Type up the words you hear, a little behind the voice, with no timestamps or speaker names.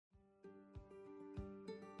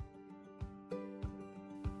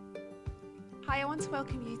Hi, I want to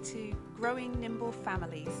welcome you to Growing Nimble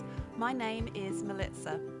Families. My name is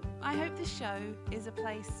Melitza. I hope this show is a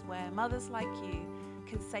place where mothers like you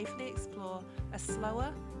can safely explore a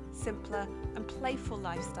slower, simpler and playful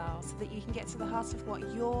lifestyle so that you can get to the heart of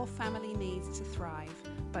what your family needs to thrive,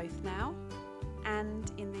 both now and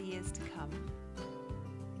in the years to come.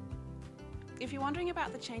 If you're wondering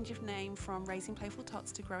about the change of name from Raising Playful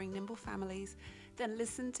Tots to Growing Nimble Families, then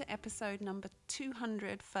listen to episode number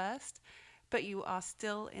 200 first, but you are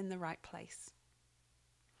still in the right place.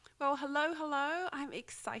 Well, hello. I'm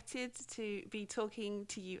excited to be talking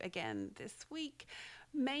to you again this week.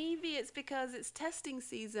 Maybe it's because it's testing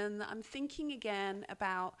season that I'm thinking again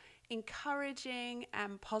about encouraging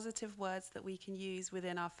and positive words that we can use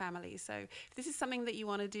within our family. So if this is something that you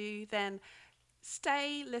want to do, then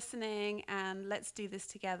stay listening and let's do this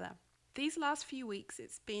together. These last few weeks,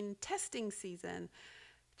 it's been testing season.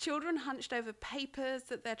 Children hunched over papers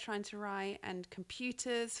that they're trying to write and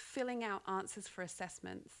computers filling out answers for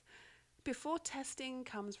assessments. Before testing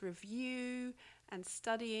comes review and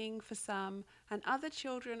studying for some, and other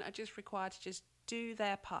children are just required to just do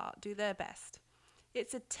their part, do their best.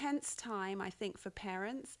 It's a tense time, I think, for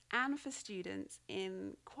parents and for students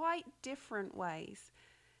in quite different ways.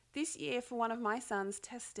 This year, for one of my sons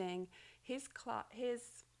testing, his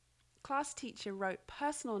class teacher wrote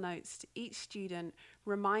personal notes to each student,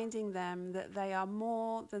 reminding them that they are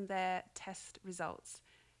more than their test results.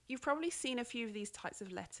 You've probably seen a few of these types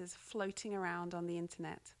of letters floating around on the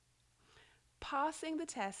internet. Passing the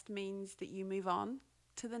test means that you move on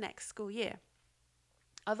to the next school year.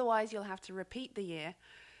 Otherwise, you'll have to repeat the year.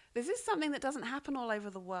 This is something that doesn't happen all over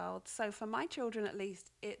the world, so for my children at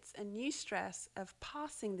least, it's a new stress of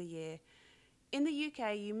passing the year. In the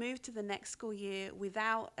UK, you move to the next school year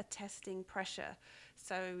without a testing pressure.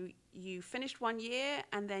 So you finished one year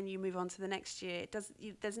and then you move on to the next year.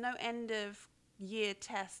 There's no end of year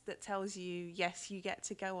test that tells you, yes, you get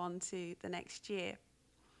to go on to the next year.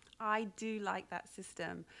 I do like that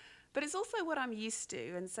system. But it's also what I'm used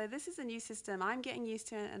to. And so this is a new system I'm getting used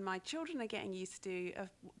to and my children are getting used to, of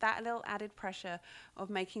that little added pressure of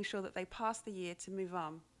making sure that they pass the year to move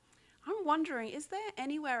on. I'm wondering, is there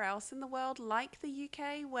anywhere else in the world like the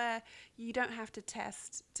UK where you don't have to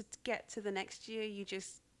test to get to the next year, you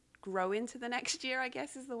just grow into the next year, I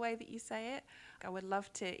guess is the way that you say it? I would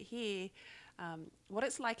love to hear what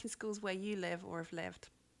it's like in schools where you live or have lived.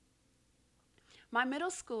 My middle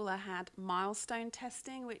schooler had milestone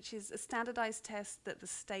testing, which is a standardized test that the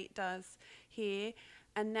state does here.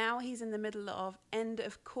 And now he's in the middle of end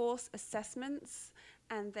of course assessments.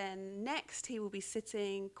 And then next he will be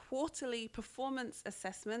sitting quarterly performance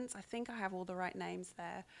assessments. I think I have all the right names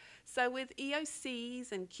there. So with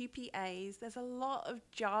EOCs and QPAs, there's a lot of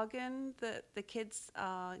jargon that the kids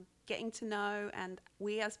are getting to know and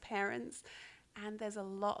we as parents. And there's a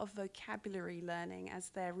lot of vocabulary learning as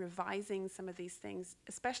they're revising some of these things,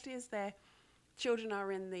 especially as their children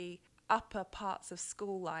are in the upper parts of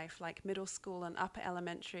school life, like middle school and upper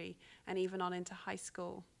elementary, and even on into high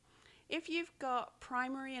school. If you've got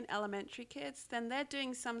primary and elementary kids, then they're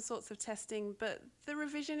doing some sorts of testing, but the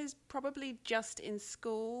revision is probably just in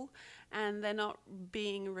school, and they're not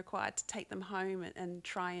being required to take them home and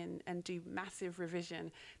try and do massive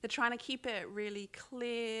revision. They're trying to keep it really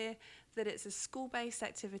clear that it's a school-based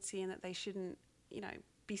activity and that they shouldn't,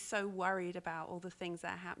 be so worried about all the things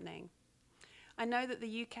that are happening. I know that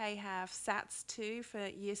the UK have SATs too for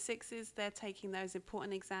year sixes. They're taking those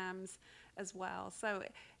important exams as well. So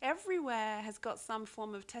everywhere has got some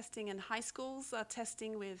form of testing, and high schools are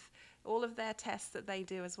testing with all of their tests that they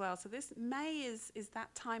do as well. So this May is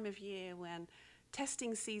that time of year when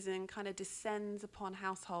testing season kind of descends upon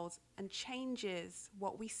households and changes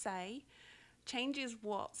what we say, changes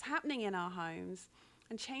what's happening in our homes,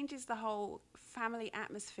 and changes the whole family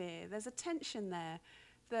atmosphere. There's a tension there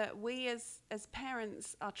that we as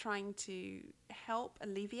parents are trying to help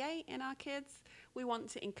alleviate in our kids. We want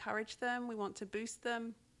to encourage them, we want to boost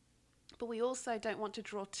them, but we also don't want to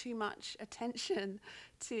draw too much attention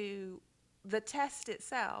to the test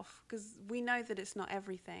itself because we know that it's not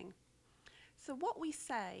everything. So what we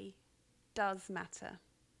say does matter.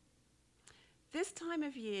 This time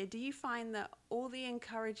of year, do you find that all the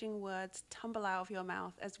encouraging words tumble out of your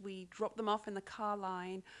mouth as we drop them off in the car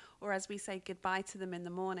line or as we say goodbye to them in the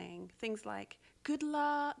morning? Things like, good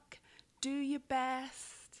luck, do your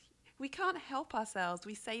best. We can't help ourselves.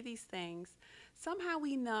 We say these things. Somehow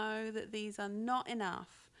we know that these are not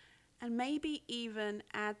enough and maybe even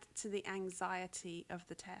add to the anxiety of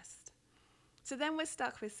the test. So then we're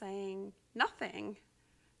stuck with saying nothing.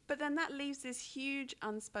 But then that leaves this huge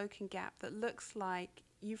unspoken gap that looks like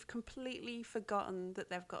you've completely forgotten that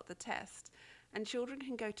they've got the test. And children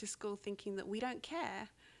can go to school thinking that we don't care.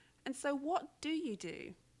 And so what do you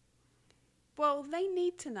do? Well, they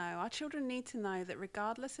need to know, our children need to know that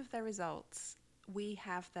regardless of their results, we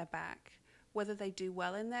have their back. Whether they do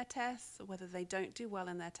well in their tests or whether they don't do well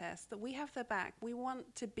in their tests, that we have their back. We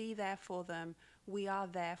want to be there for them. We are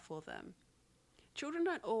there for them. Children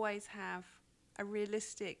don't always have a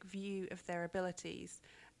realistic view of their abilities.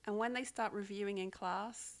 And when they start reviewing in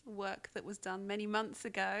class work that was done many months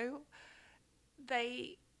ago,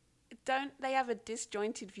 they have a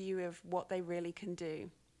disjointed view of what they really can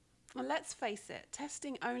do. And let's face it,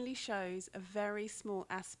 testing only shows a very small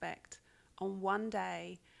aspect on one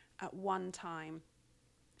day at one time.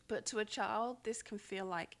 But to a child, this can feel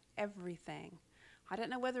like everything. I don't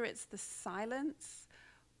know whether it's the silence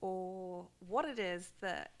or what it is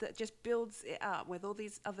that just builds it up with all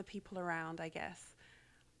these other people around, I guess.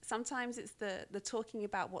 Sometimes it's the talking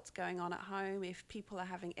about what's going on at home, if people are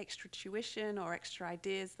having extra tuition or extra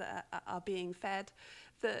ideas that are being fed,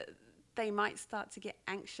 that they might start to get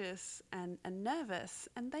anxious and nervous,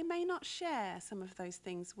 and they may not share some of those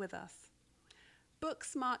things with us.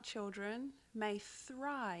 Book-smart children may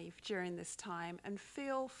thrive during this time and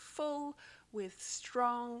feel full with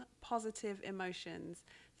strong, positive emotions.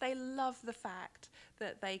 They love the fact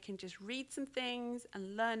that they can just read some things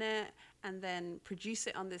and learn it and then produce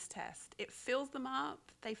it on this test. It fills them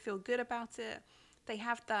up. They feel good about it. They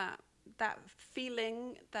have that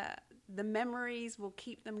feeling that the memories will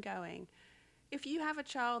keep them going. If you have a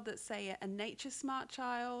child that's, say, a nature smart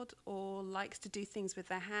child or likes to do things with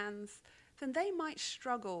their hands, then they might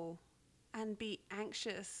struggle and be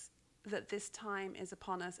anxious that this time is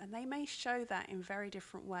upon us, and they may show that in very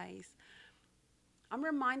different ways. I'm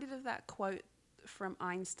reminded of that quote from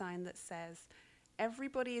Einstein that says,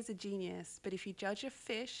 "Everybody is a genius, but if you judge a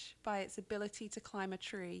fish by its ability to climb a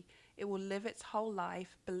tree, it will live its whole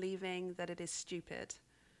life believing that it is stupid."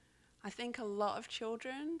 I think a lot of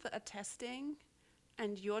children that are testing,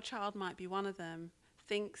 and your child might be one of them,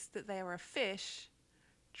 thinks that they are a fish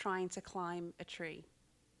trying to climb a tree.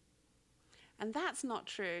 And that's not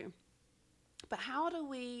true. But how do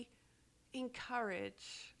we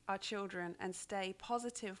encourage our children and stay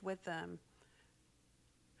positive with them?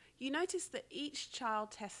 You notice that each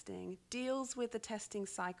child testing deals with the testing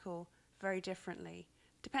cycle very differently.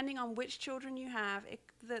 Depending on which children you have,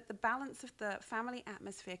 the balance of the family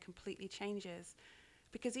atmosphere completely changes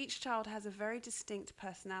because each child has a very distinct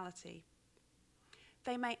personality.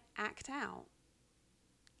 They may act out.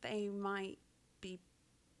 They might be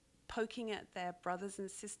poking at their brothers and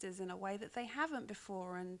sisters in a way that they haven't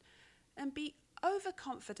before and be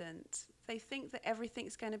overconfident. They think that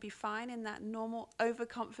everything's going to be fine in that normal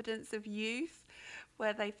overconfidence of youth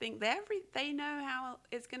where they think they know how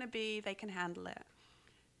it's going to be, they can handle it.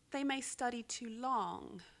 They may study too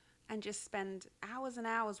long and just spend hours and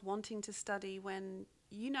hours wanting to study when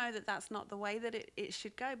you know that that's not the way that it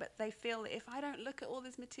should go, but they feel that if I don't look at all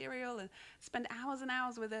this material and spend hours and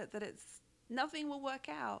hours with it, that nothing will work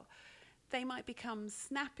out. They might become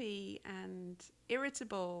snappy and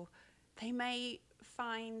irritable. They may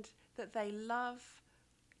find that they love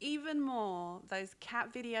even more those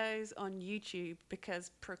cat videos on YouTube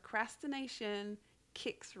because procrastination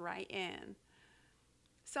kicks right in.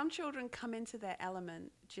 Some children come into their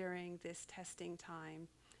element during this testing time.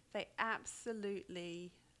 They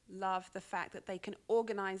absolutely love the fact that they can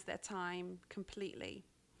organize their time completely.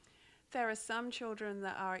 There are some children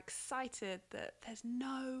that are excited that there's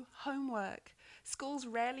no homework. Schools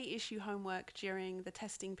rarely issue homework during the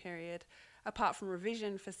testing period, apart from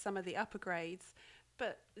revision for some of the upper grades.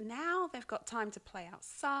 But now they've got time to play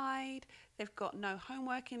outside. They've got no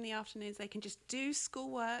homework in the afternoons. They can just do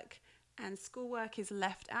schoolwork, and schoolwork is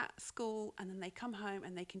left at school, and then they come home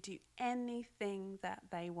and they can do anything that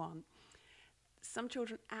they want. Some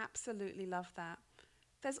children absolutely love that.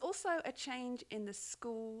 There's also a change in the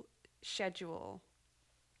school schedule.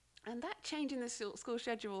 And that change in the school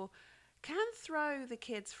schedule can throw the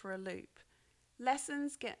kids for a loop.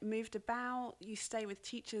 Lessons get moved about, you stay with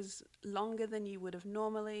teachers longer than you would have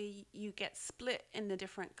normally, you get split in a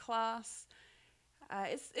different class.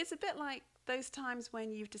 It's a bit like those times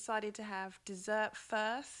when you've decided to have dessert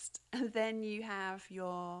first and then you have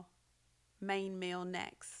your main meal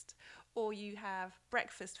next, or you have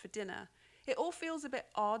breakfast for dinner. It all feels a bit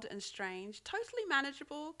odd and strange, totally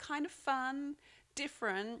manageable, kind of fun,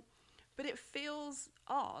 different, but it feels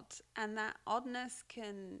odd, and that oddness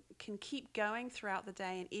can keep going throughout the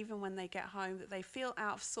day, and even when they get home that they feel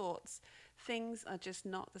out of sorts, things are just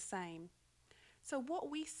not the same. So what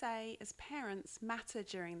we say as parents matter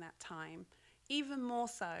during that time, even more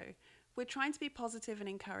so. We're trying to be positive and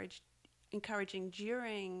encouraging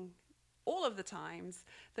during all of the times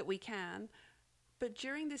that we can. But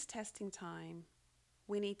during this testing time,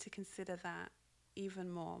 we need to consider that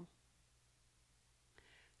even more.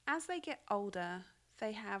 As they get older,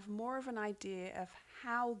 they have more of an idea of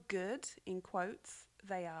how good, in quotes,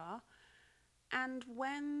 they are. And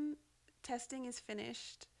when testing is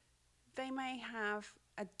finished, they may have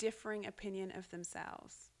a differing opinion of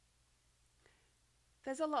themselves.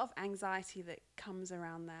 There's a lot of anxiety that comes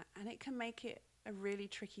around that, and it can make it a really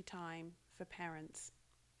tricky time for parents.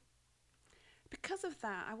 Because of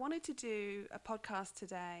that, I wanted to do a podcast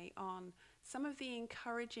today on some of the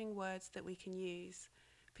encouraging words that we can use.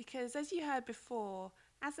 Because as you heard before,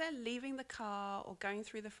 as they're leaving the car or going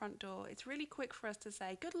through the front door, it's really quick for us to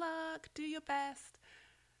say, good luck, do your best.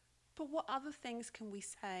 But what other things can we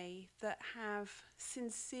say that have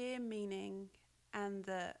sincere meaning and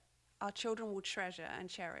that our children will treasure and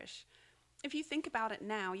cherish? If you think about it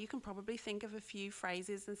now, you can probably think of a few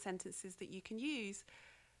phrases and sentences that you can use.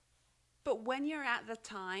 But when you're at the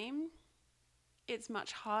time, it's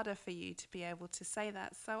much harder for you to be able to say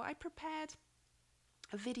that. So I prepared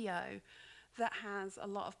a video that has a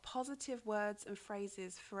lot of positive words and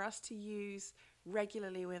phrases for us to use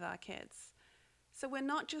regularly with our kids. So we're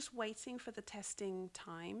not just waiting for the testing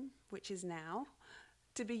time, which is now,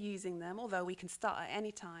 to be using them, although we can start at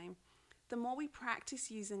any time. The more we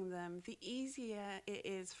practice using them, the easier it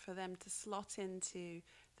is for them to slot into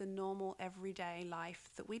the normal everyday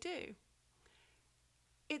life that we do.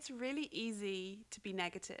 It's really easy to be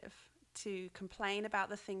negative, to complain about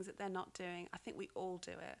the things that they're not doing. I think we all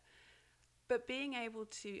do it. But being able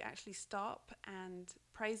to actually stop and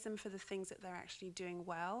praise them for the things that they're actually doing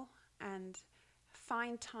well and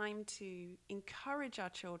find time to encourage our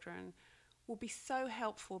children will be so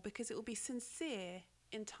helpful, because it will be sincere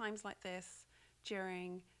in times like this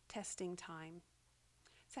during testing time.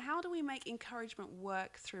 So how do we make encouragement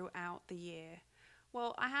work throughout the year?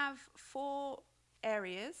 Well, I have 4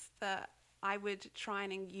 areas that I would try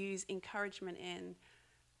and use encouragement in,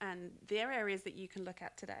 and they're areas that you can look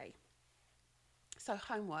at today. So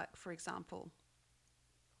homework, for example.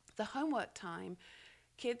 The homework time,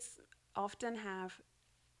 kids often have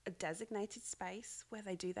a designated space where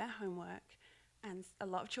they do their homework, and a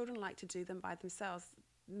lot of children like to do them by themselves.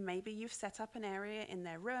 Maybe you've set up an area in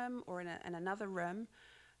their room or in another room.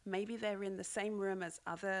 Maybe they're in the same room as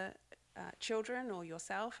other children or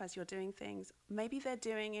yourself as you're doing things. Maybe they're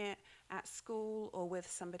doing it at school or with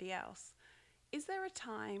somebody else. Is there a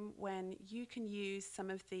time when you can use some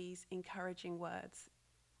of these encouraging words?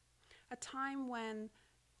 A time when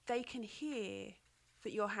they can hear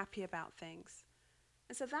that you're happy about things.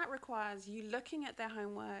 And so that requires you looking at their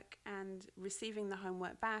homework and receiving the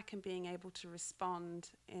homework back and being able to respond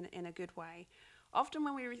in a good way. Often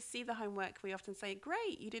when we receive the homework, we often say,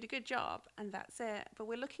 great, you did a good job, and that's it. But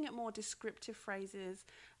we're looking at more descriptive phrases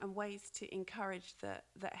and ways to encourage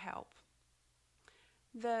that help.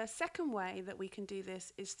 The second way that we can do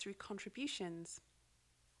this is through contributions.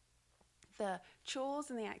 The chores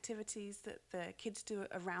and the activities that the kids do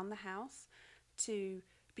around the house to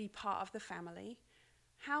be part of the family.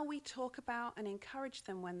 How we talk about and encourage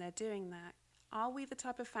them when they're doing that. Are we the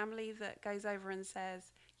type of family that goes over and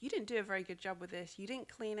says, you didn't do a very good job with this, you didn't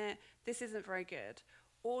clean it, this isn't very good?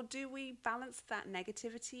 Or do we balance that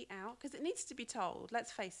negativity out? Because it needs to be told,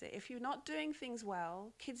 let's face it. If you're not doing things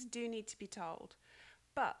well, kids do need to be told.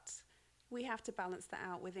 But we have to balance that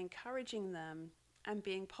out with encouraging them and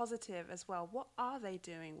being positive as well. What are they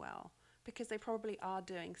doing well? Because they probably are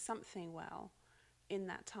doing something well in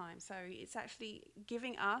that time. So it's actually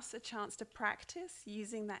giving us a chance to practice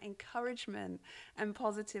using that encouragement and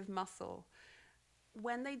positive muscle.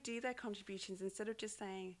 When they do their contributions, instead of just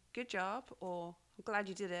saying, good job, or I'm glad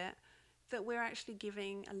you did it, that we're actually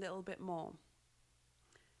giving a little bit more.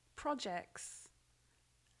 Projects.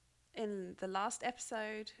 In the last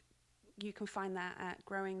episode, you can find that at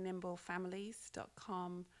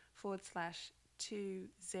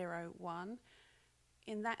growingnimblefamilies.com/201.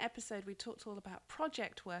 In that episode, we talked all about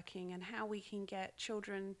project working and how we can get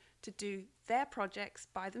children to do their projects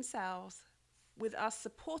by themselves with us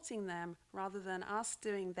supporting them rather than us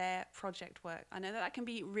doing their project work. I know that can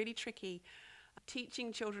be really tricky,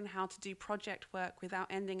 teaching children how to do project work without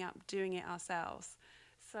ending up doing it ourselves.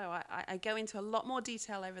 So I go into a lot more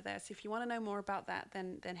detail over there. So if you want to know more about that,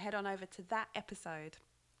 then head on over to that episode.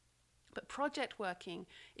 But project working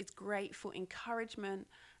is great for encouragement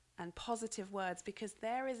and positive words, because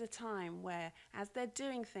there is a time where, as they're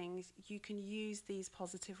doing things, you can use these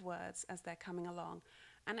positive words as they're coming along.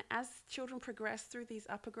 And as children progress through these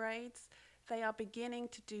upper grades, they are beginning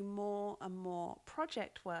to do more and more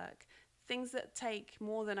project work things that take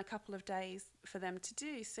more than a couple of days for them to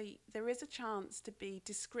do. So there is a chance to be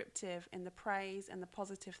descriptive in the praise and the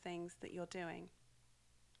positive things that you're doing.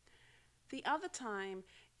 The other time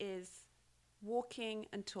is walking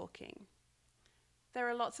and talking. There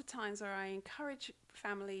are lots of times where I encourage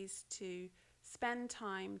families to spend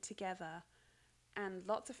time together, and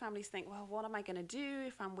lots of families think, well, what am I going to do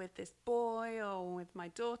if I'm with this boy or with my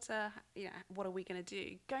daughter? What are we going to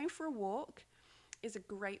do? Going for a walk is a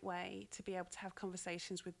great way to be able to have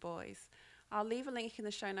conversations with boys. I'll leave a link in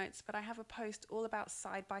the show notes, but I have a post all about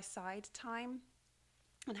side-by-side time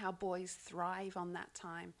and how boys thrive on that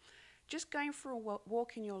time. Just going for a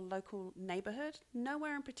walk in your local neighborhood,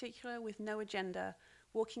 nowhere in particular, with no agenda,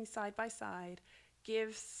 walking side by side,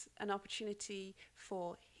 gives an opportunity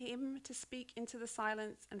for him to speak into the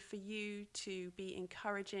silence and for you to be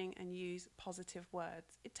encouraging and use positive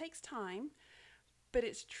words. It takes time, but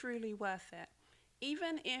it's truly worth it.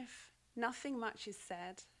 Even if nothing much is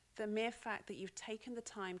said, the mere fact that you've taken the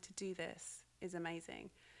time to do this is amazing.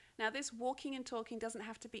 Now, this walking and talking doesn't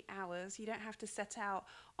have to be hours. You don't have to set out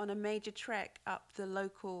on a major trek up the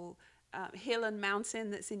local hill and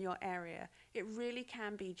mountain that's in your area. It really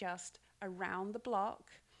can be just around the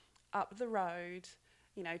block, up the road,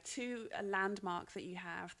 to a landmark that you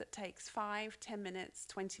have that takes 5, 10 minutes,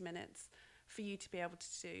 20 minutes for you to be able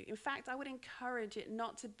to do. In fact, I would encourage it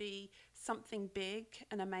not to be something big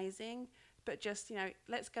and amazing, but just,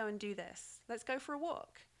 let's go and do this. Let's go for a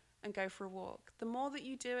walk. And go for a walk. The more that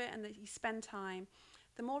you do it and that you spend time,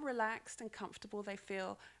 the more relaxed and comfortable they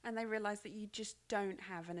feel, and they realize that you just don't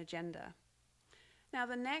have an agenda. Now,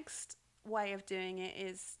 the next way of doing it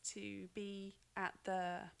is to be at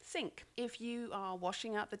the sink. If you are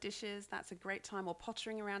washing up the dishes, that's a great time, or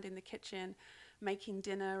pottering around in the kitchen, making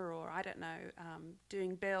dinner, or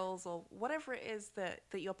doing bills, or whatever it is that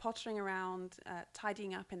you're pottering around,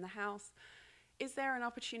 tidying up in the house. Is there an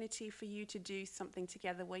opportunity for you to do something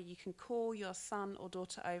together where you can call your son or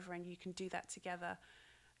daughter over and you can do that together?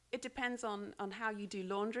 It depends on how you do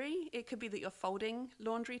laundry. It could be that you're folding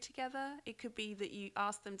laundry together. It could be that you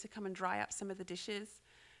ask them to come and dry up some of the dishes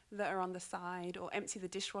that are on the side, or empty the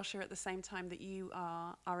dishwasher at the same time that you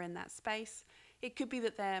are in that space. It could be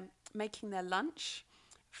that they're making their lunch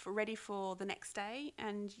ready for the next day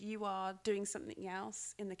and you are doing something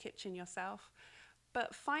else in the kitchen yourself.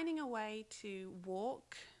 But finding a way to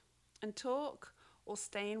walk and talk, or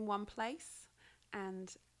stay in one place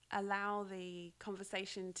and allow the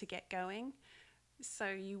conversation to get going. So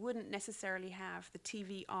you wouldn't necessarily have the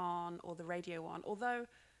TV on or the radio on, although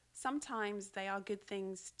sometimes they are good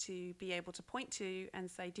things to be able to point to and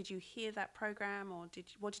say, did you hear that program, or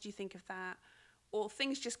what did you think of that? Or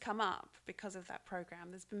things just come up because of that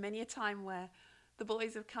program. There's been many a time where the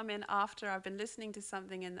boys have come in after I've been listening to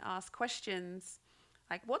something and asked questions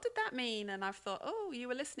like, what did that mean? And I've thought, oh, you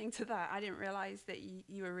were listening to that. I didn't realize that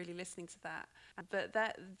you were really listening to that.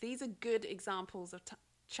 But these are good examples of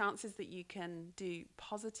chances that you can do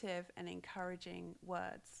positive and encouraging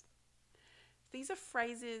words. These are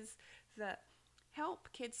phrases that help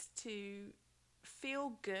kids to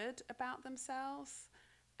feel good about themselves,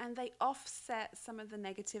 and they offset some of the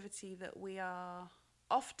negativity that we are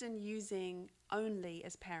often using only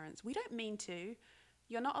as parents. We don't mean to.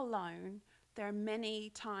 You're not alone. There are many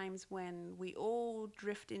times when we all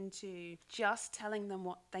drift into just telling them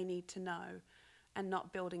what they need to know and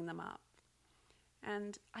not building them up.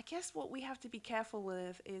 And I guess what we have to be careful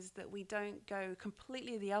with is that we don't go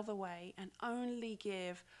completely the other way and only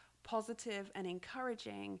give positive and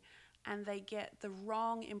encouraging, and they get the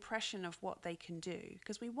wrong impression of what they can do.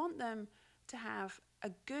 Because we want them to have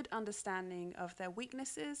a good understanding of their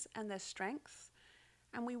weaknesses and their strengths.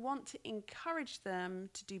 And we want to encourage them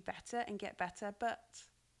to do better and get better, but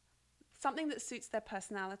something that suits their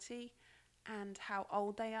personality and how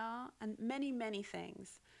old they are, and many, many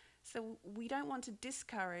things. So we don't want to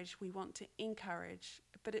discourage, we want to encourage,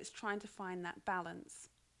 but it's trying to find that balance.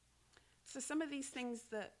 So some of these things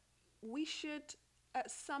that we should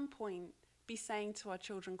at some point be saying to our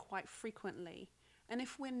children quite frequently. And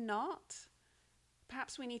if we're not,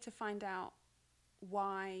 perhaps we need to find out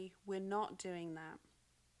why we're not doing that.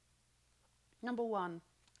 Number 1,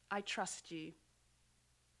 I trust you.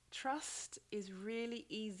 Trust is really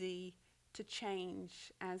easy to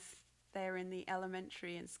change as they're in the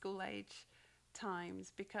elementary and school age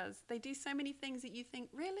times, because they do so many things that you think,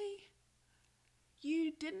 really?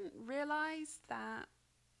 You didn't realize that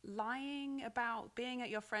lying about being at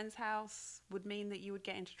your friend's house would mean that you would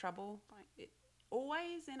get into trouble?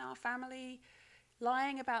 Always in our family,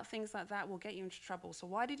 lying about things like that will get you into trouble. So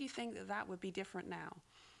why did you think that would be different now?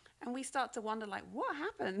 And we start to wonder, what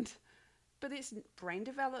happened? But it's brain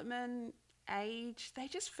development, age, they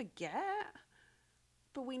just forget.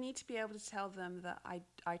 But we need to be able to tell them that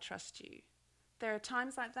I trust you. There are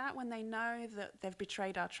times like that when they know that they've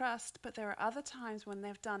betrayed our trust, but there are other times when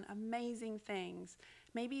they've done amazing things.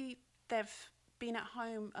 Maybe they've been at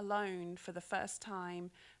home alone for the first time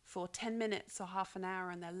for 10 minutes or half an hour,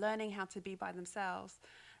 and they're learning how to be by themselves.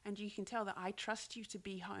 And you can tell that I trust you to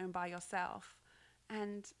be home by yourself.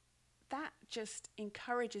 And that just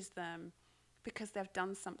encourages them because they've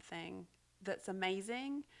done something that's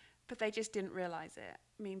amazing, but they just didn't realize it.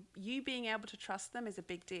 I mean, you being able to trust them is a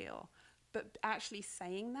big deal, but actually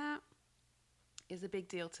saying that is a big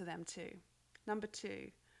deal to them too. Number 2,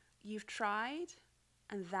 you've tried,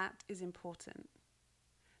 and that is important.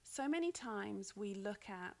 So many times we look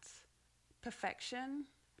at perfection,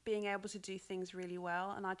 being able to do things really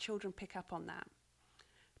well, and our children pick up on that.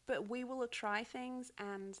 But we will try things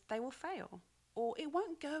and they will fail, or it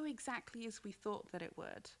won't go exactly as we thought that it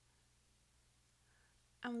would.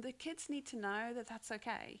 And the kids need to know that that's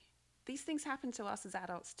okay. These things happen to us as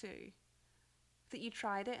adults too, that you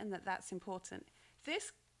tried it and that that's important.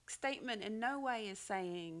 This statement in no way is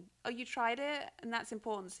saying, oh, you tried it and that's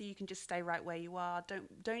important, so you can just stay right where you are.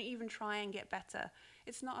 Don't even try and get better.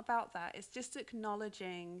 It's not about that. It's just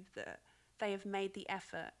acknowledging that they have made the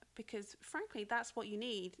effort, because frankly, that's what you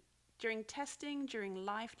need during testing, during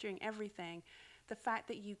life, during everything. The fact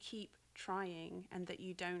that you keep trying and that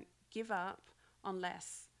you don't give up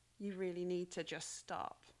unless you really need to just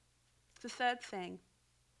stop. The third thing,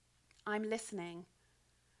 I'm listening.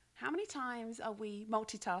 How many times are we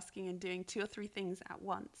multitasking and doing 2 or 3 things at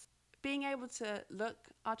once? Being able to look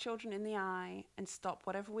our children in the eye and stop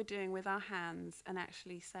whatever we're doing with our hands and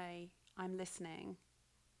actually say, I'm listening,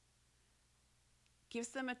 gives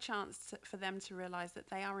them a chance for them to realize that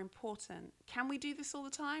they are important. Can we do this all the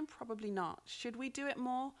time? Probably not. Should we do it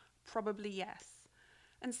more? Probably yes.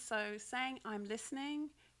 And so saying, I'm listening,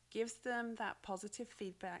 gives them that positive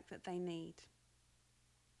feedback that they need.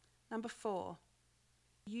 Number 4,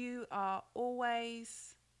 you are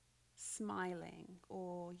always smiling,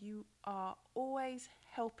 or you are always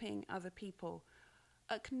helping other people,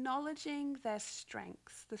 acknowledging their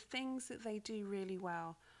strengths, the things that they do really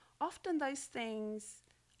well. Often those things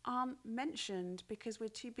aren't mentioned because we're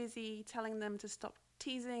too busy telling them to stop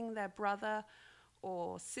teasing their brother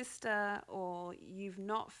or sister, or you've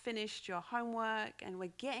not finished your homework, and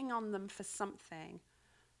we're getting on them for something.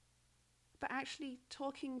 But actually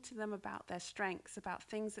talking to them about their strengths, about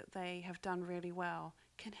things that they have done really well,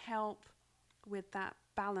 can help with that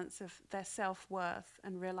balance of their self-worth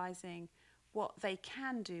and realizing what they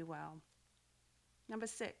can do well. Number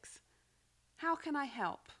 6, how can I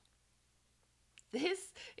help?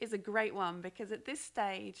 This is a great one, because at this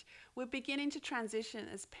stage, we're beginning to transition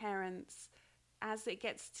as parents as it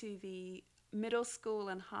gets to the middle school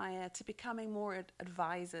and higher to becoming more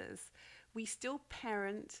advisors. We still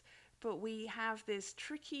parent, but we have this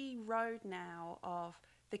tricky road now of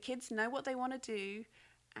the kids know what they want to do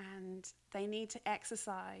and they need to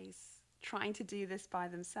exercise trying to do this by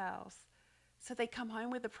themselves. So they come home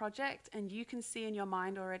with a project and you can see in your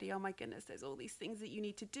mind already, oh my goodness, there's all these things that you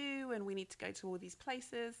need to do and we need to go to all these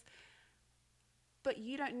places. But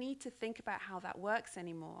you don't need to think about how that works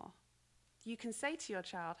anymore. You can say to your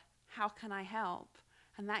child, how can I help?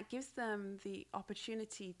 And that gives them the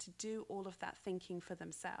opportunity to do all of that thinking for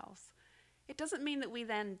themselves. It doesn't mean that we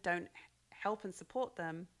then don't help and support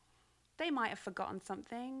them. They might have forgotten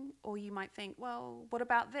something, or you might think, well, what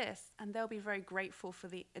about this? And they'll be very grateful for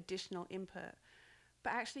the additional input.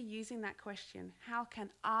 But actually using that question, how can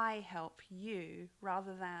I help you,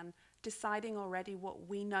 rather than deciding already what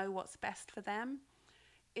we know what's best for them,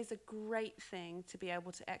 is a great thing to be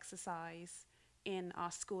able to exercise in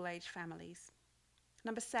our school-age families.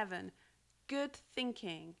 Number 7, good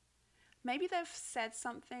thinking. Maybe they've said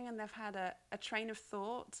something and they've had a train of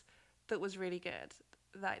thought that was really good.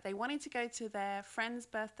 Like they wanted to go to their friend's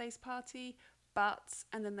birthday party,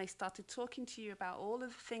 and then they started talking to you about all of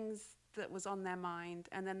the things that was on their mind,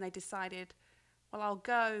 and then they decided, well, I'll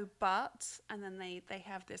go, and then they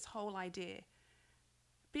have this whole idea.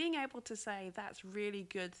 Being able to say that's really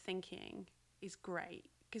good thinking is great,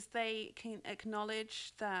 because they can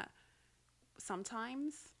acknowledge that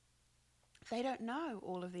sometimes they don't know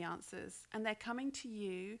all of the answers and they're coming to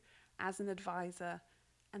you as an advisor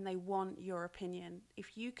and they want your opinion.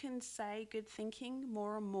 If you can say good thinking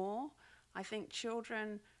more and more, I think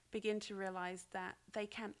children begin to realize that they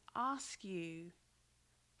can ask you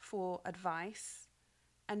for advice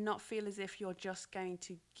and not feel as if you're just going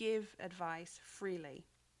to give advice freely,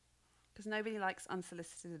 because nobody likes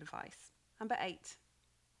unsolicited advice. Number 8,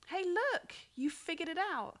 hey, look, you figured it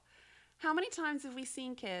out. How many times have we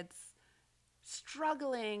seen kids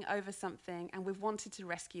struggling over something and we've wanted to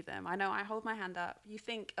rescue them? I know, I hold my hand up. You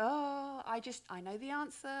think, oh, I know the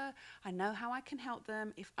answer. I know how I can help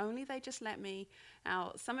them. If only they just let me.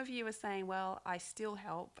 Now, some of you are saying, well, I still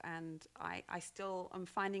help and I still am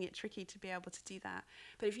finding it tricky to be able to do that.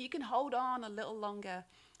 But if you can hold on a little longer,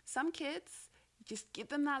 some kids, just give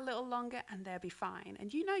them that little longer and they'll be fine.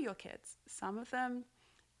 And you know your kids. Some of them,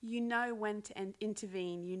 you know when to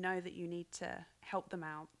intervene. You know that you need to help them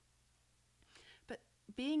out. But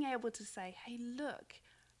being able to say, hey, look,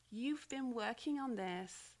 you've been working on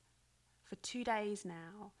this for 2 days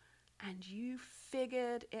now and you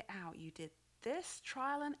figured it out. You did this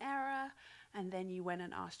trial and error, and then you went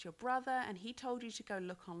and asked your brother and he told you to go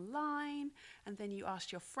look online, and then you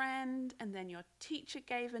asked your friend, and then your teacher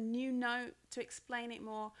gave a new note to explain it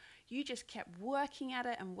more. You just kept working at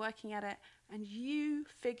it and you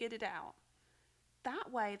figured it out.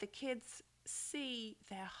 That way the kids see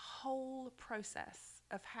their whole process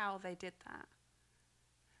of how they did that.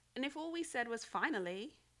 And if all we said was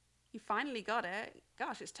finally, you finally got it,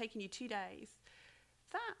 gosh, it's taken you 2 days,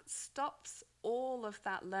 that stops all of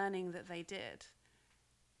that learning that they did.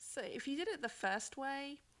 So if you did it the first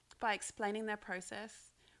way, by explaining their process,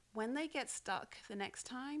 when they get stuck the next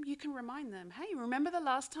time, you can remind them, hey, remember the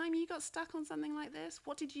last time you got stuck on something like this?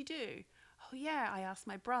 What did you do? Oh yeah, I asked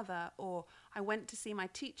my brother, or I went to see my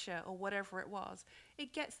teacher, or whatever it was.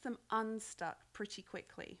 It gets them unstuck pretty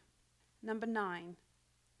quickly. Number 9,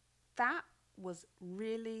 that was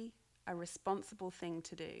really a responsible thing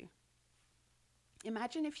to do.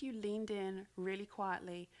 Imagine if you leaned in really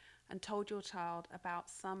quietly and told your child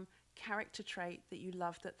about some character trait that you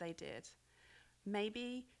loved that they did.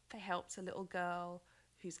 Maybe they helped a little girl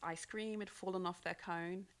whose ice cream had fallen off their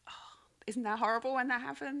cone. Oh, isn't that horrible when that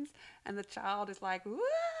happens? And the child is like, wah,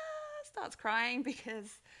 starts crying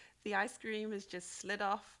because the ice cream has just slid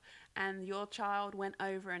off, and your child went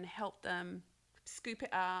over and helped them scoop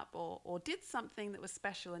it up or did something that was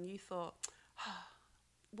special, and you thought, oh,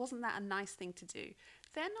 wasn't that a nice thing to do?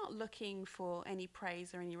 They're not looking for any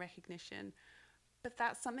praise or any recognition, but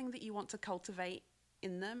that's something that you want to cultivate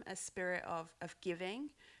in them, a spirit of giving.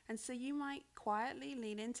 And so you might quietly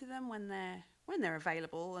lean into them when they're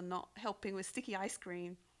available and not helping with sticky ice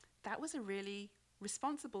cream. That was a really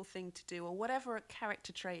responsible thing to do, or whatever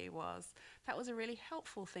character trait it was. That was a really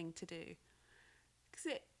helpful thing to do.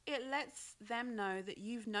 Because it lets them know that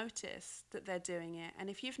you've noticed that they're doing it. And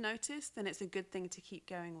if you've noticed, then it's a good thing to keep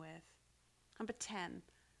going with. Number 10,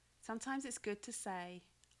 sometimes it's good to say,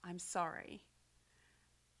 I'm sorry.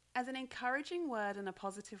 As an encouraging word and a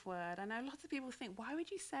positive word, I know lots of people think, why would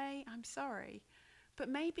you say I'm sorry? But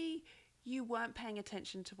maybe you weren't paying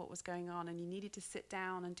attention to what was going on and you needed to sit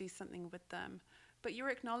down and do something with them. But you're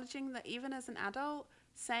acknowledging that even as an adult,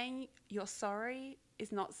 saying you're sorry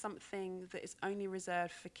is not something that is only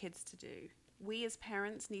reserved for kids to do. We as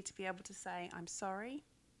parents need to be able to say, I'm sorry,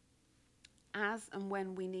 as and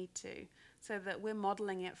when we need to, so that we're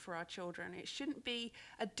modeling it for our children. It shouldn't be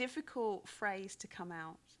a difficult phrase to come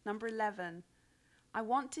out. Number 11, I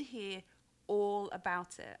want to hear all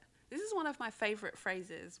about it. This is one of my favorite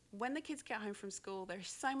phrases. When the kids get home from school, there's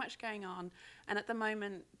so much going on, and at the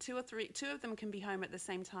moment, two of them can be home at the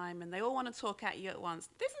same time, and they all want to talk at you at once.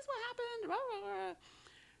 This is what happened, blah, blah, blah.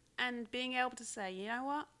 And being able to say, you know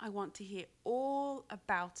what, I want to hear all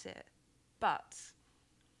about it, but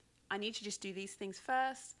I need to just do these things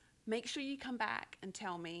first. Make sure you come back and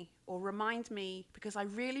tell me, or remind me, because I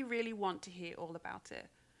really, really want to hear all about it.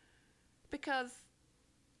 Because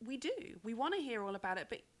we want to hear all about it,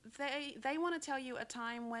 but they want to tell you a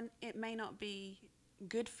time when it may not be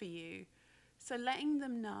good for you. So letting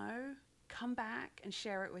them know, come back and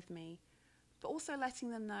share it with me, but also letting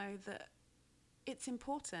them know that it's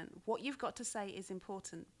important. What you've got to say is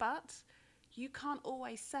important, but you can't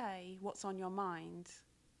always say what's on your mind.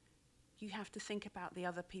 You have to think about the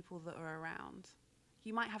other people that are around.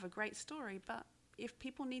 You might have a great story, but if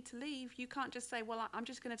people need to leave, you can't just say, well, I'm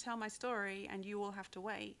just going to tell my story and you all have to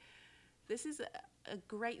wait. This is a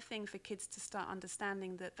great thing for kids to start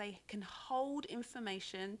understanding, that they can hold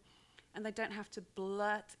information and they don't have to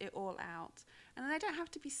blurt it all out. And they don't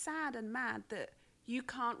have to be sad and mad that you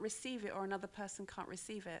can't receive it or another person can't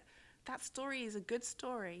receive it. That story is a good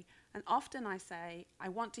story. And often I say, I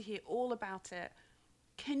want to hear all about it.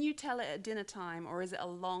 Can you tell it at dinner time, or is it a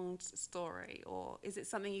long story, or is it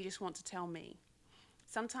something you just want to tell me?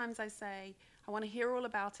 Sometimes I say, I want to hear all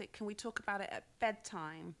about it. Can we talk about it at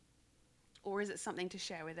bedtime? Or is it something to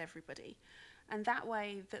share with everybody? And that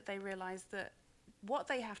way that they realize that what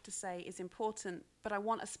they have to say is important, but I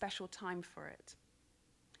want a special time for it.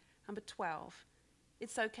 Number 12,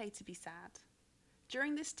 It's okay to be sad.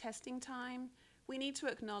 During this testing time, we need to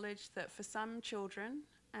acknowledge that for some children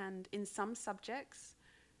and in some subjects,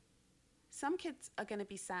 some kids are going to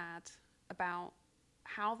be sad about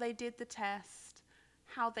how they did the test,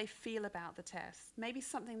 how they feel about the test, maybe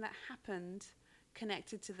something that happened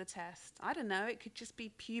connected to the test. I don't know, it could just be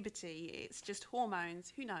puberty, it's just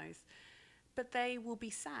hormones, who knows? But they will be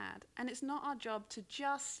sad, and it's not our job to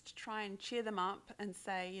just try and cheer them up and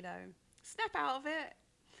say, snap out of it.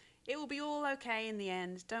 It will be all okay in the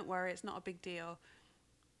end. Don't worry, it's not a big deal.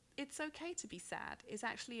 It's okay to be sad. It's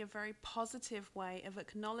actually a very positive way of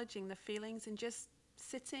acknowledging the feelings and just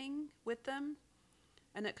sitting with them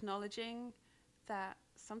and acknowledging that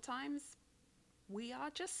sometimes we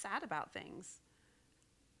are just sad about things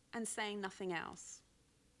and saying nothing else.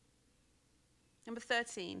 Number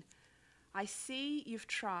 13, I see you've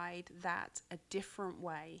tried that a different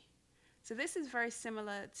way. So this is very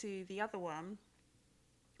similar to the other one.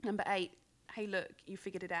 Number 8, hey look, you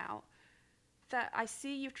figured it out. That I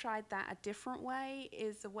see you've tried that a different way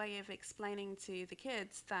is a way of explaining to the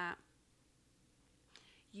kids that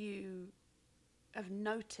you have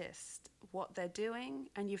noticed what they're doing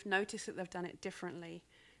and you've noticed that they've done it differently.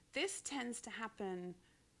 This tends to happen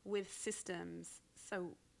with systems.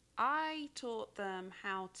 So I taught them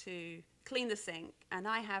how to clean the sink, and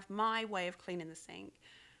I have my way of cleaning the sink.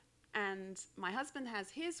 And my husband has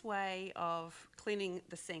his way of cleaning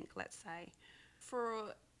the sink, let's say.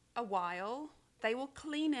 For a while, they will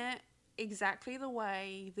clean it exactly the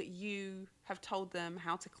way that you have told them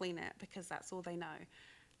how to clean it, because that's all they know.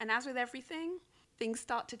 And as with everything, things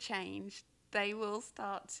start to change. They will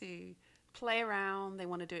start to play around. They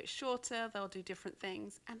want to do it shorter. They'll do different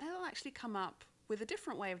things. And they'll actually come up with a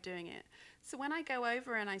different way of doing it. So when I go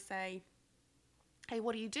over and I say, hey,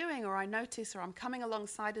 what are you doing? Or I notice, or I'm coming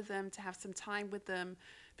alongside of them to have some time with them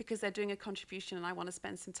because they're doing a contribution and I want to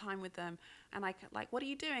spend some time with them. And I like, what are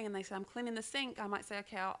you doing? And they say, I'm cleaning the sink. I might say,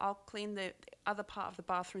 okay, I'll clean the other part of the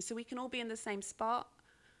bathroom. So we can all be in the same spot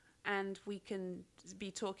and we can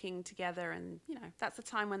be talking together. And, that's the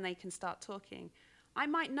time when they can start talking. I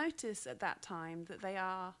might notice at that time that they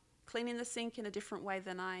are cleaning the sink in a different way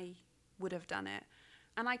than I would have done it.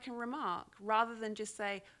 And I can remark, rather than just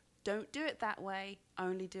say, don't do it that way,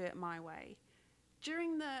 only do it my way.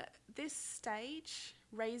 During this stage,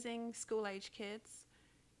 raising school-age kids,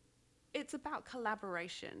 it's about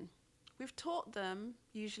collaboration. We've taught them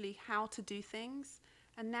usually how to do things,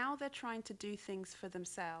 and now they're trying to do things for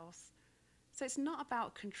themselves. So it's not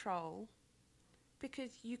about control,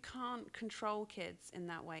 because you can't control kids in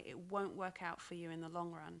that way. It won't work out for you in the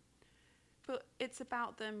long run. But it's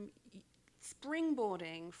about them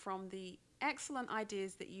springboarding from the excellent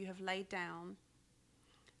ideas that you have laid down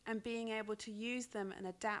and being able to use them and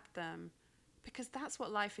adapt them, because that's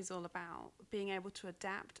what life is all about, being able to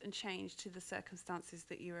adapt and change to the circumstances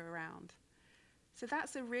that you're around. So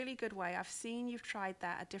that's a really good way. I've seen you've tried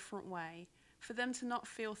that a different way, for them to not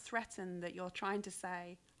feel threatened that you're trying to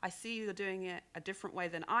say, I see you're doing it a different way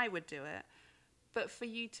than I would do it, but for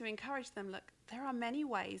you to encourage them, look, there are many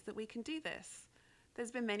ways that we can do this.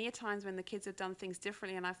 There's been many a times when the kids have done things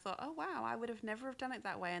differently and I've thought, oh wow, I would have never have done it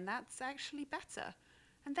that way, and that's actually better.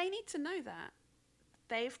 And they need to know that.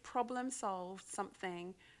 They've problem solved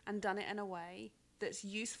something and done it in a way that's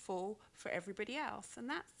useful for everybody else. And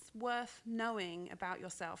that's worth knowing about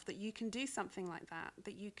yourself, that you can do something like that,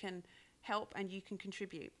 that you can help and you can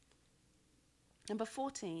contribute. Number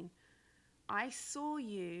 14, I saw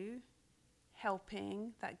you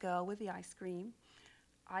helping that girl with the ice cream.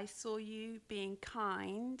 I saw you being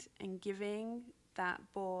kind and giving that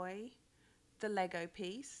boy the Lego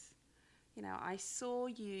piece. I saw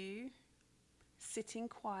you sitting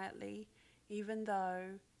quietly, even though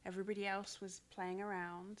everybody else was playing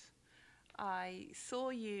around. I saw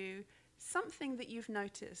you, something that you've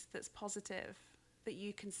noticed that's positive, that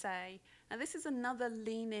you can say. And this is another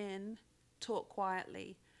lean in, talk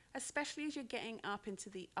quietly, especially as you're getting up into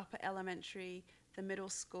the upper elementary, the middle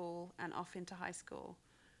school, and off into high school.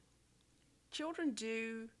 Children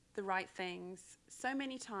do the right things so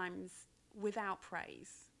many times without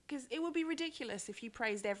praise, because it would be ridiculous if you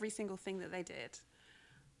praised every single thing that they did.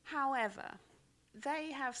 However,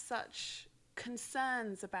 they have such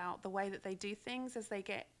concerns about the way that they do things as they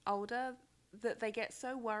get older that they get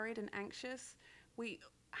so worried and anxious. We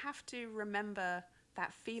have to remember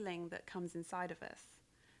that feeling that comes inside of us.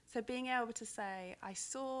 So being able to say, I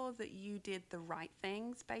saw that you did the right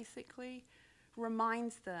things, basically,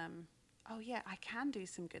 reminds them, oh yeah, I can do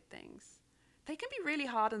some good things. they can be really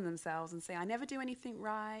hard on themselves and say, I never do anything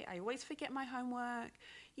right. I always forget my homework.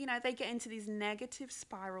 You know, they get into these negative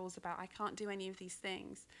spirals about, I can't do any of these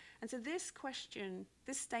things. And so this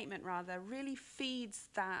statement rather, really feeds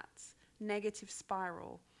that negative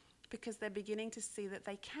spiral, because they're beginning to see that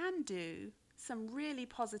they can do some really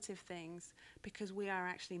positive things because we are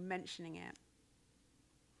actually mentioning it.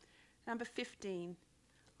 Number 15,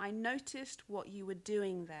 I noticed what you were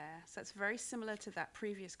doing there. So it's very similar to that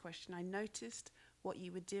previous question. I noticed what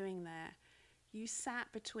you were doing there. You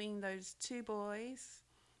sat between those two boys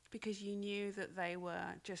because you knew that they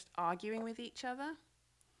were just arguing with each other.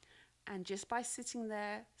 And just by sitting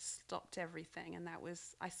there, stopped everything. And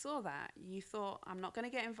I saw that. You thought, I'm not going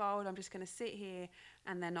to get involved. I'm just going to sit here,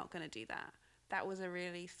 and they're not going to do that. That was a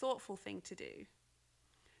really thoughtful thing to do.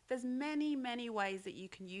 There's many, many ways that you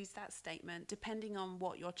can use that statement depending on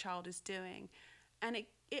what your child is doing. And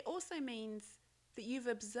it also means that you've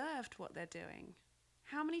observed what they're doing.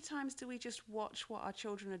 How many times do we just watch what our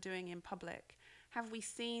children are doing in public? Have we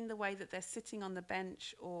seen the way that they're sitting on the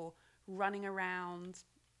bench or running around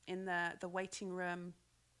in the waiting room,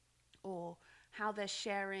 or how they're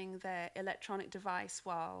sharing their electronic device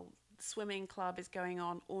while swimming club is going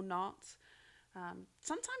on or not?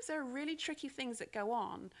 Sometimes there are really tricky things that go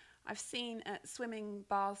on. I've seen at swimming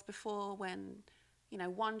baths before when,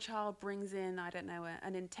 one child brings in, I don't know,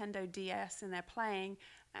 a Nintendo DS and they're playing,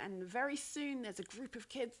 and very soon there's a group of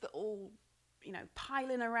kids that all, pile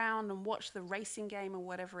in around and watch the racing game or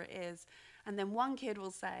whatever it is. And then one kid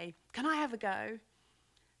will say, "Can I have a go?"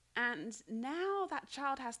 And now that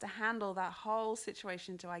child has to handle that whole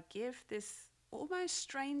situation. Do I give this almost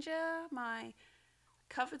stranger my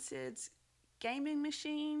coveted gaming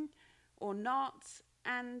machine or not?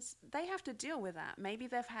 And they have to deal with that. Maybe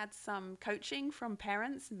they've had some coaching from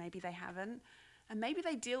parents, maybe they haven't, and maybe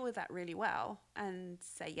they deal with that really well and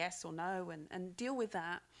say yes or no and deal with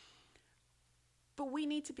that. But we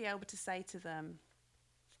need to be able to say to them,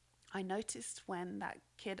 I noticed when that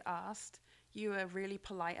kid asked, you were really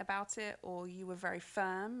polite about it, or you were very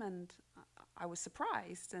firm, and I was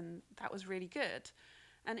surprised, and that was really good.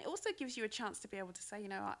 And it also gives you a chance to be able to say,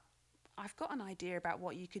 I've got an idea about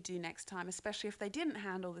what you could do next time, especially if they didn't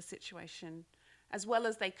handle the situation as well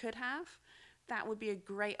as they could have. That would be a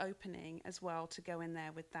great opening as well to go in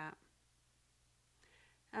there with that.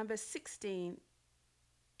 Number 16,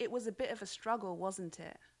 it was a bit of a struggle, wasn't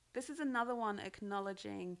it? This is another one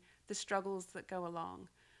acknowledging the struggles that go along.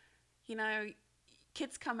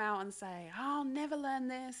 Kids come out and say, I'll never learn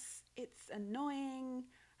this. It's annoying.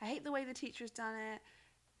 I hate the way the teacher's done it.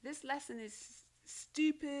 This lesson is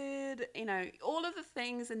stupid. All of the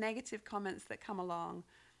things, the negative comments that come along.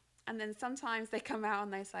 And then sometimes they come out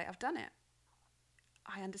and they say, I've done it.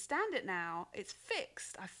 I understand it now. It's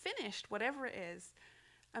fixed. I've finished, whatever it is.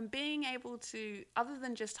 And being able to, other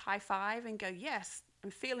than just high five and go, yes,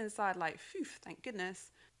 and feel inside like, phew, thank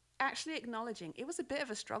goodness, actually acknowledging it was a bit of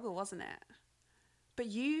a struggle, wasn't it? But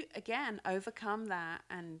you, again, overcome that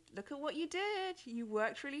and look at what you did. You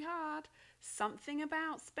worked really hard. Something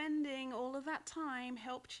about spending all of that time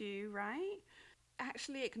helped you, right?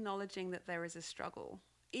 Actually acknowledging that there is a struggle.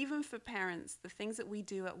 Even for parents, the things that we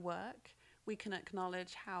do at work, we can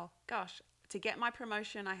acknowledge how, gosh, to get my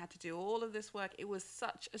promotion, I had to do all of this work. It was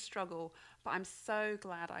such a struggle, but I'm so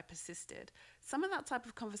glad I persisted. Some of that type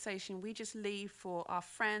of conversation we just leave for our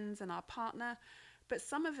friends and our partner, but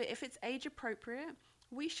some of it, if it's age appropriate,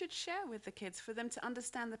 we should share with the kids for them to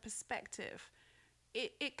understand the perspective.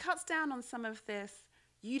 It cuts down on some of this,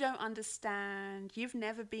 you don't understand, you've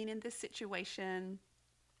never been in this situation,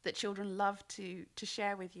 that children love to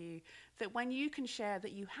share with you, that when you can share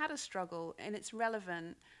that you had a struggle and it's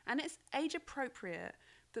relevant and it's age appropriate,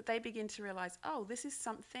 that they begin to realize, oh, this is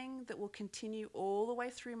something that will continue all the way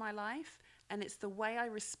through my life, and it's the way I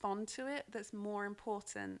respond to it that's more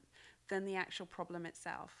important than the actual problem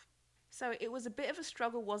itself. So it was a bit of a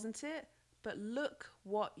struggle, wasn't it? But look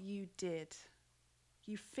what you did.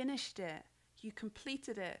 You finished it. You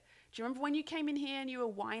completed it. Do you remember when you came in here and you were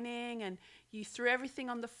whining and you threw everything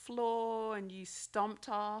on the floor and you stomped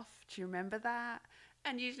off? Do you remember that?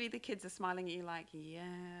 And usually the kids are smiling at you like,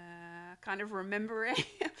 yeah, kind of remembering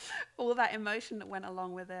all that emotion that went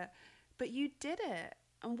along with it. But you did it.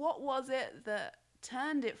 And what was it that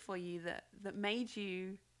turned it for you, that made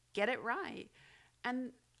you get it right?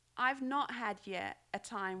 And I've not had yet a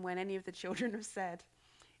time when any of the children have said,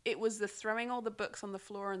 it was the throwing all the books on the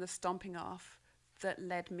floor and the stomping off that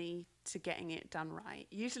led me to getting it done right.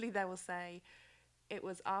 Usually they will say, it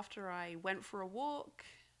was after I went for a walk,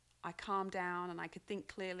 I calmed down and I could think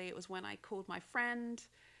clearly. It was when I called my friend.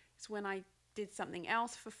 It's when I did something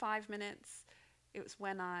else for 5 minutes. It was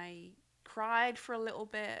when I cried for a little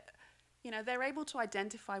bit, they're able to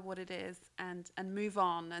identify what it is and move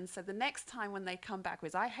on. And so the next time when they come back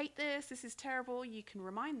with, I hate this is terrible, you can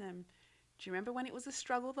remind them, do you remember when it was a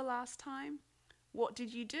struggle the last time? What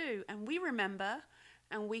did you do? And we remember,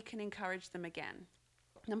 and we can encourage them again.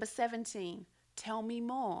 Number 17, tell me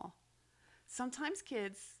more. Sometimes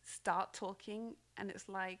kids start talking and it's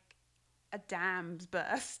like a dam's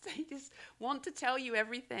burst. They just want to tell you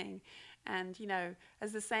everything. And,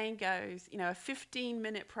 as the saying goes, a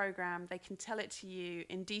 15-minute program, they can tell it to you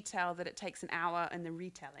in detail that it takes an hour in the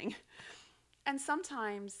retelling. And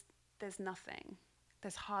sometimes there's nothing.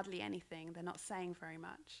 There's hardly anything. They're not saying very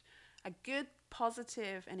much. A good,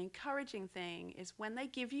 positive, and encouraging thing is when they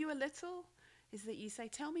give you a little, is that you say,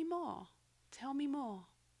 tell me more. Tell me more.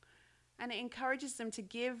 And it encourages them to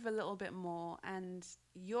give a little bit more, and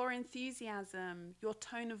your enthusiasm, your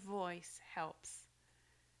tone of voice helps.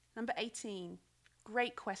 Number 18,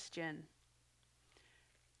 great question.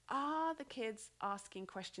 Are the kids asking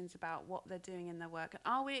questions about what they're doing in their work? And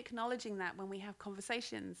are we acknowledging that when we have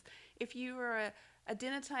conversations? If you were a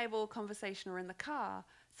dinner table conversation or in the car,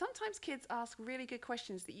 sometimes kids ask really good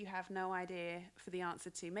questions that you have no idea for the answer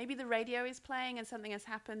to. Maybe the radio is playing and something has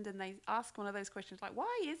happened and they ask one of those questions like,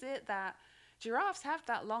 why is it that giraffes have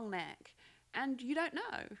that long neck? And you don't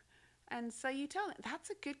know. And so you tell them, that's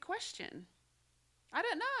a good question. I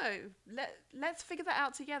don't know. Let's figure that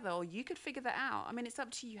out together, or you could figure that out. I mean, it's up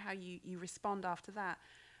to you how you respond after that.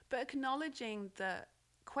 But acknowledging that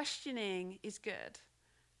questioning is good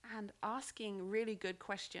and asking really good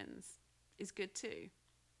questions is good too.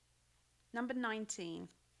 Number 19,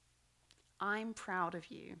 I'm proud of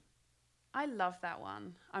you. I love that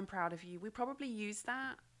one. I'm proud of you. We probably use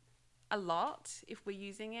that a lot if we're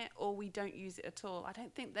using it, or we don't use it at all. I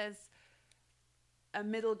don't think there's a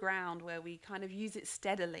middle ground where we kind of use it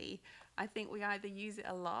steadily. I think we either use it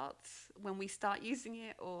a lot when we start using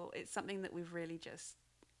it, or it's something that we've really just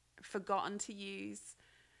forgotten to use.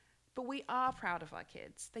 But we are proud of our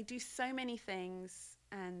kids. They do so many things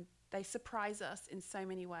and they surprise us in so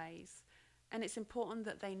many ways. And it's important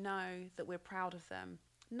that they know that we're proud of them.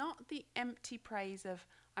 Not the empty praise of,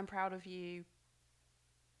 I'm proud of you.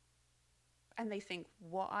 And they think,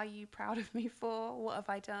 what are you proud of me for? What have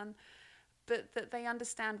I done? But that they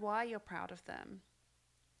understand why you're proud of them.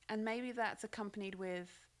 And maybe that's accompanied with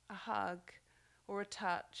a hug or a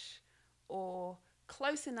touch, or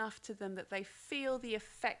close enough to them that they feel the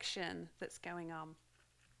affection that's going on.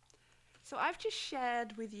 So I've just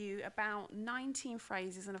shared with you about 19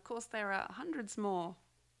 phrases, and of course there are hundreds more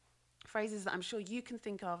phrases that I'm sure you can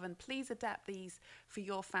think of, and please adapt these for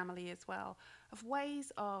your family as well, of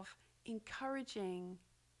ways of encouraging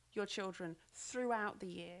your children throughout the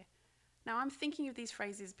year. Now I'm thinking of these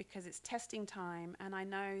phrases because it's testing time, and I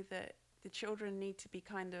know that the children need to be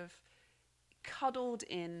kind of cuddled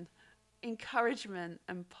in encouragement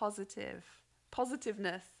and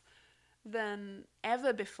positiveness than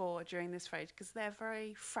ever before during this phase, because they're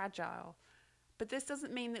very fragile. But this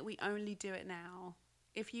doesn't mean that we only do it now.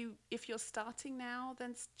 If you're starting now,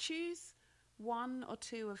 then choose one or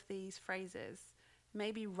two of these phrases.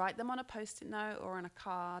 Maybe write them on a post-it note or on a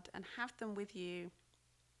card and have them with you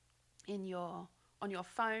on your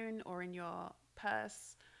phone or in your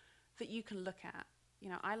purse that you can look at.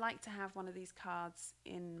 I like to have one of these cards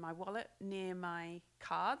in my wallet near my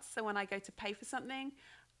cards. So when I go to pay for something,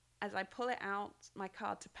 as I pull it out, my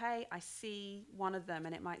card to pay, I see one of them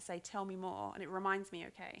and it might say, tell me more. And it reminds me,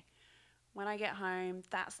 okay, when I get home,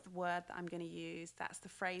 that's the word that I'm going to use. That's the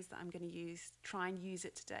phrase that I'm going to use. Try and use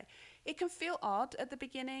it today. It can feel odd at the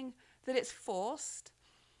beginning that it's forced,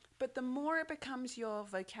 but the more it becomes your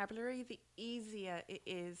vocabulary, the easier it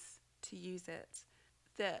is to use it.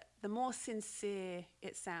 The more sincere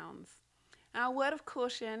it sounds. Our word of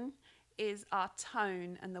caution is our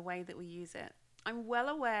tone and the way that we use it. I'm well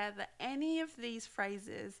aware that any of these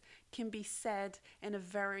phrases can be said in a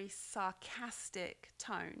very sarcastic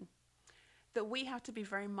tone, that we have to be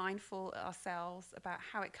very mindful ourselves about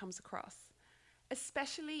how it comes across,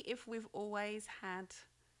 especially if we've always had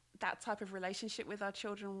that type of relationship with our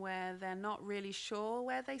children where they're not really sure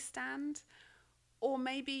where they stand, or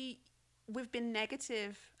maybe we've been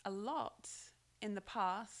negative a lot in the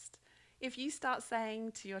past. If you start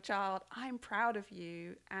saying to your child, I'm proud of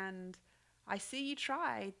you, and I see you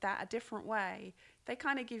tried that a different way, they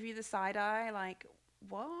kind of give you the side eye, like,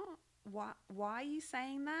 what? Why are you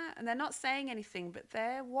saying that? And they're not saying anything, but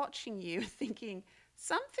they're watching you thinking,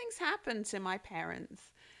 something's happened to my parents.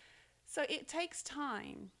 So it takes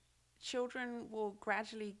time. Children will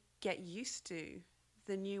gradually get used to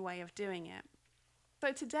the new way of doing it.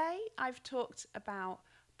 So today I've talked about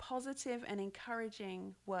positive and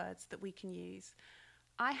encouraging words that we can use.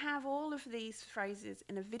 I have all of these phrases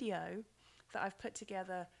in a video that I've put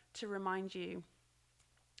together to remind you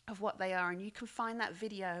of what they are, and you can find that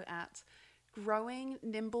video at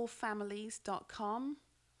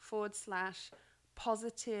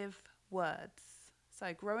growingnimblefamilies.com/positive words.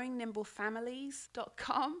 So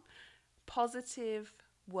growingnimblefamilies.com positive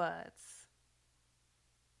words.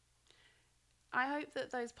 I hope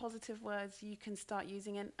that those positive words you can start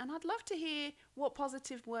using, and I'd love to hear what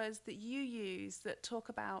positive words that you use that talk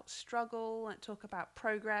about struggle and talk about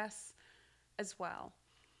progress as well.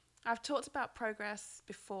 I've talked about progress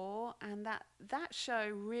before, and that show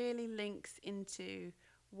really links into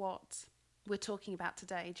what we're talking about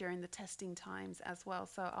today during the testing times as well.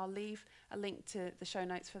 So I'll leave a link to the show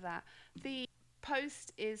notes for that. The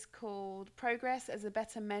post is called Progress as a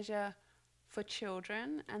Better Measure for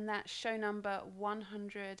Children, and that's show number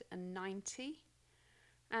 190.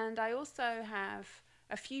 And I also have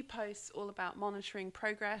a few posts all about monitoring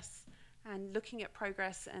progress and looking at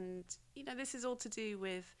progress, and this is all to do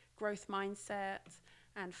with growth mindset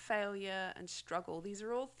and failure and struggle. These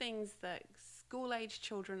are all things that school-age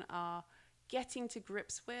children are getting to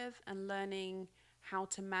grips with and learning how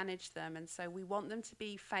to manage them. And so we want them to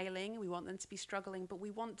be failing, we want them to be struggling, but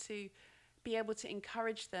we want to be able to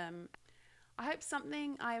encourage them. I hope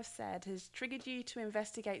something I have said has triggered you to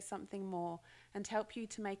investigate something more and help you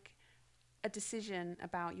to make a decision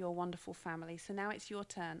about your wonderful family. So now it's your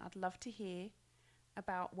turn. I'd love to hear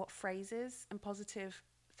about what phrases and positive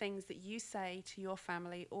things that you say to your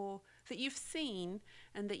family, or that you've seen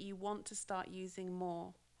and that you want to start using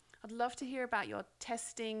more. I'd love to hear about your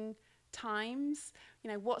testing times,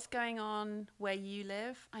 what's going on where you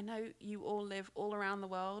live. I know you all live all around the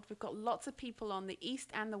world. We've got lots of people on the east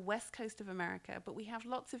and the west coast of America, but we have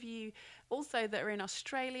lots of you also that are in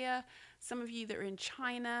Australia, some of you that are in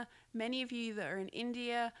China, many of you that are in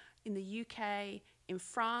India, in the UK, in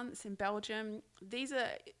France, in Belgium. These are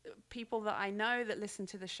people that I know that listen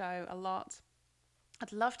to the show a lot.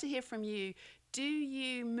 I'd love to hear from you. Do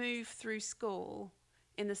you move through school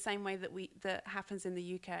in the same way that happens in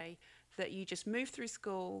the UK, that you just move through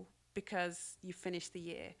school because you finished the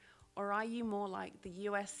year? Or are you more like the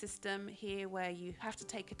US system here, where you have to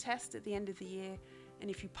take a test at the end of the year, and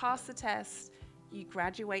if you pass the test, you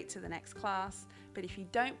graduate to the next class, but if you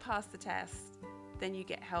don't pass the test, then you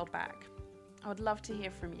get held back? I would love to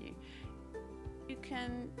hear from you. You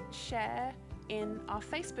can share in our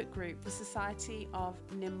Facebook group, the Society of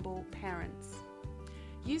Nimble Parents.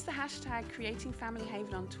 Use the hashtag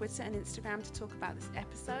 #CreatingFamilyHaven on Twitter and Instagram to talk about this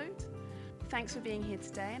episode. Thanks for being here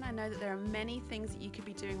today, and I know that there are many things that you could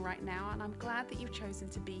be doing right now, and I'm glad that you've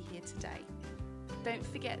chosen to be here today. Don't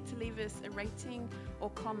forget to leave us a rating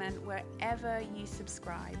or comment wherever you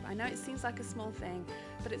subscribe. I know it seems like a small thing,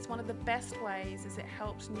 but it's one of the best ways, as it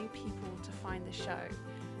helps new people to find the show.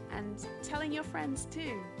 And telling your friends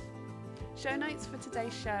too. Show notes for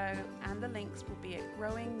today's show and the links will be at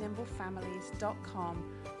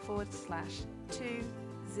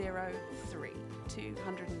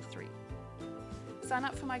growingnimblefamilies.com/203. Sign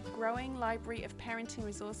up for my growing library of parenting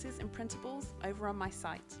resources and printables over on my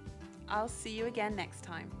site. I'll see you again next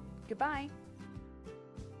time. Goodbye.